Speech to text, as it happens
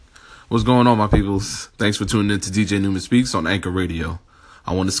What's going on, my peoples? Thanks for tuning in to DJ Newman Speaks on Anchor Radio.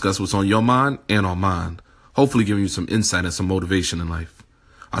 I want to discuss what's on your mind and our mind, hopefully giving you some insight and some motivation in life.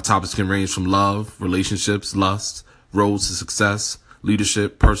 Our topics can range from love, relationships, lust, roads to success,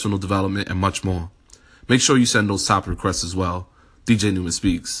 leadership, personal development, and much more. Make sure you send those topic requests as well. DJ Newman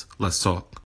Speaks. Let's talk.